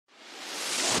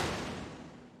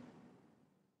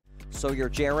So your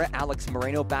Jera, Alex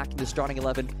Moreno back in the starting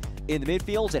 11 in the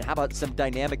midfield. And how about some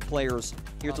dynamic players?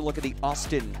 Here's a look at the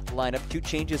Austin lineup. 2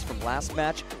 changes from last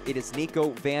match. It is Nico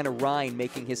Van Rijn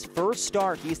making his first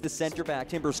start. He's the center back.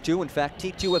 Timbers2, in fact,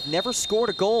 T2 have never scored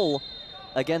a goal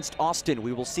against Austin.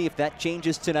 We will see if that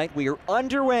changes tonight. We are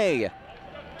underway.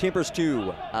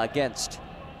 Timbers2 against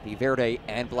the Verde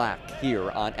and Black here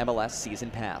on MLS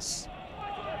Season Pass.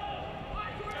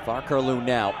 Farkarloon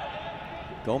now.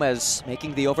 Gomez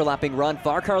making the overlapping run.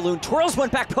 Farkarloon twirls one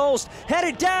back post,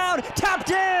 headed down, tapped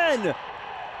in!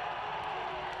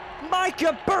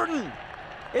 Micah Burton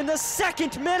in the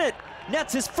 2nd minute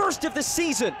nets his first of the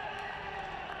season.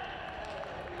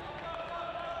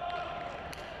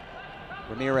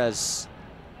 Ramirez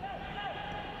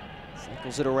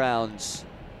cycles it around.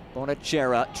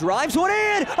 Bonachera drives one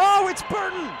in! Oh, it's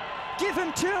Burton! Give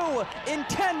him 2 in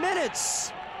 10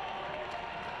 minutes!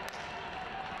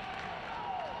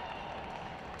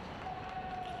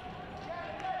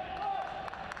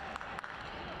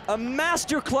 A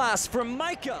masterclass from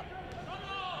Micah.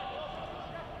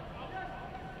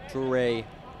 Toure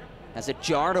has it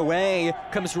jarred away,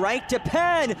 comes right to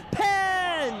Penn.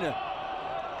 Penn!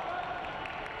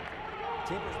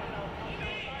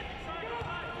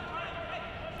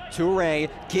 Toure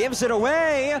gives it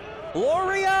away.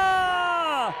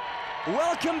 Loría!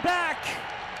 Welcome back.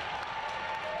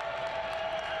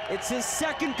 It's his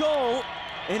 2nd goal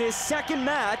in his 2nd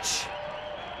match.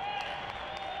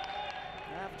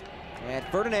 And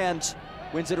Ferdinand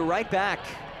wins it right back.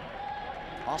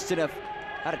 Austin have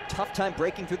had a tough time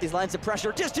breaking through these lines of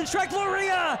pressure. Distance strike,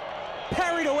 Loría!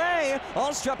 Parried away.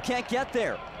 Allstrup can't get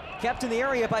there. Kept in the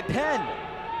area by Penn.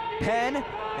 Penn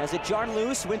has it jarred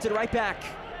loose, wins it right back.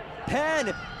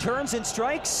 Penn turns and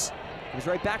strikes. Goes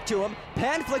right back to him.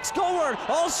 Penn flicks goalward.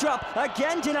 Allstrup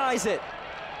again denies it.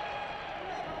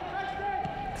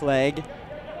 Clegg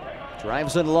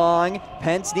drives it long.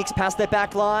 Penn sneaks past that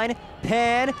back line.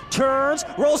 Penn turns,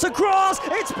 rolls across.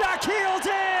 It's backheeled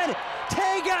in.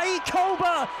 Tega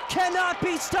Ikoba cannot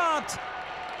be stopped.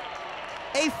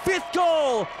 A 5th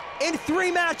goal in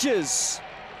 3 matches.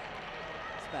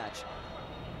 This match.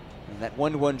 And that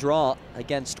 1-1 draw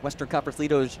against Western Conference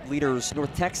leaders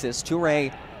North Texas.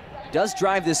 Toure does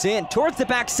drive this in towards the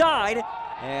backside,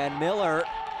 and Miller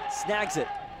snags it.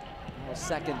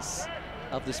 Seconds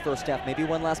of this first half. Maybe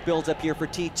one last build up here for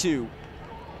T2.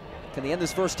 Can they end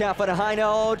this first half on a high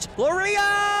note? Loría!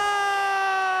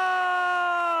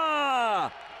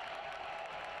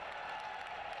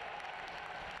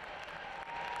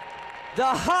 The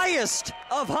highest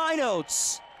of high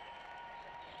notes.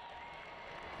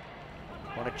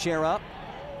 Bonachera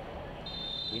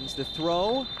wins the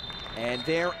throw, and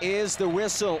there is the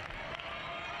whistle.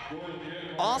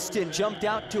 Austin jumped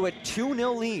out to a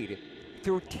 2-0 lead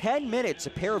through 10 minutes, a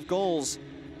pair of goals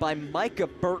by Micah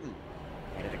Burton.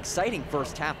 And an exciting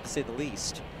first half, to say the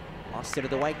least. Austin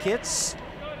of the white kits,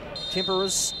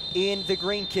 Timbers in the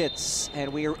green kits.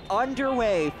 And we are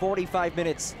underway, 45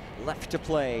 minutes left to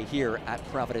play here at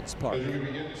Providence Park.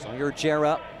 So your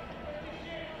Jera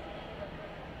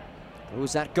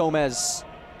goes at Gomez.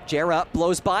 Jera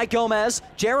blows by Gomez.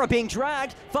 Jera being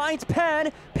dragged, finds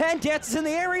Penn. Penn dances in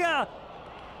the area.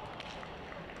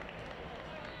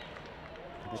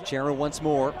 Jera once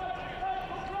more.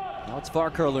 Now it's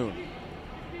Farkarloon.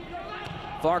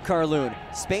 Farkarloon,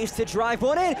 space to drive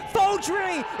one in.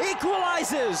 Foudry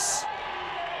equalizes.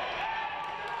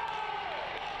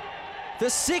 The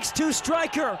 6'2"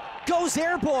 striker goes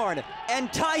airborne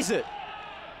and ties it.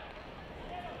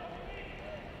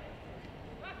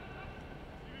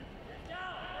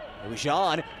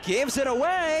 Jean gives it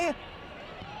away.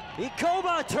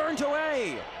 Ikoba turned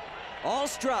away.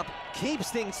 Allstrup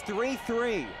keeps things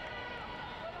 3-3.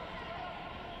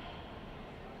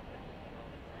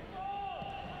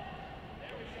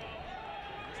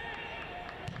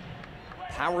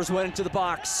 Powers went into the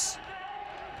box.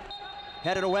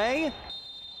 Headed away,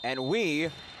 and we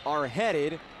are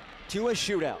headed to a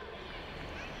shootout.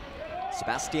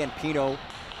 Sebastian Pino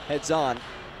heads on.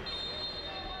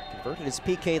 Converted his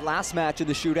PK last match in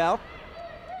the shootout.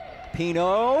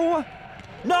 Pino,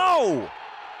 no!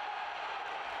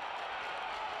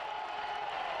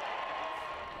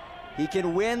 He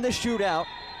can win the shootout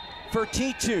for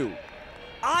T2.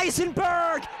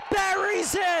 Eisenberg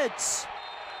buries it!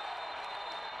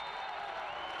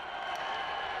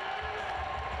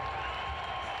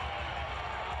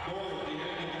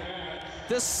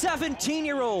 The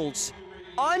 17-year-olds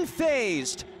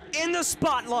unfazed in the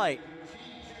spotlight.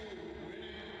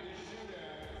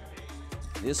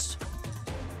 This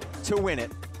to win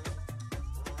it.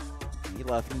 He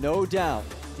left no doubt.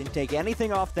 Didn't take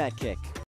anything off that kick.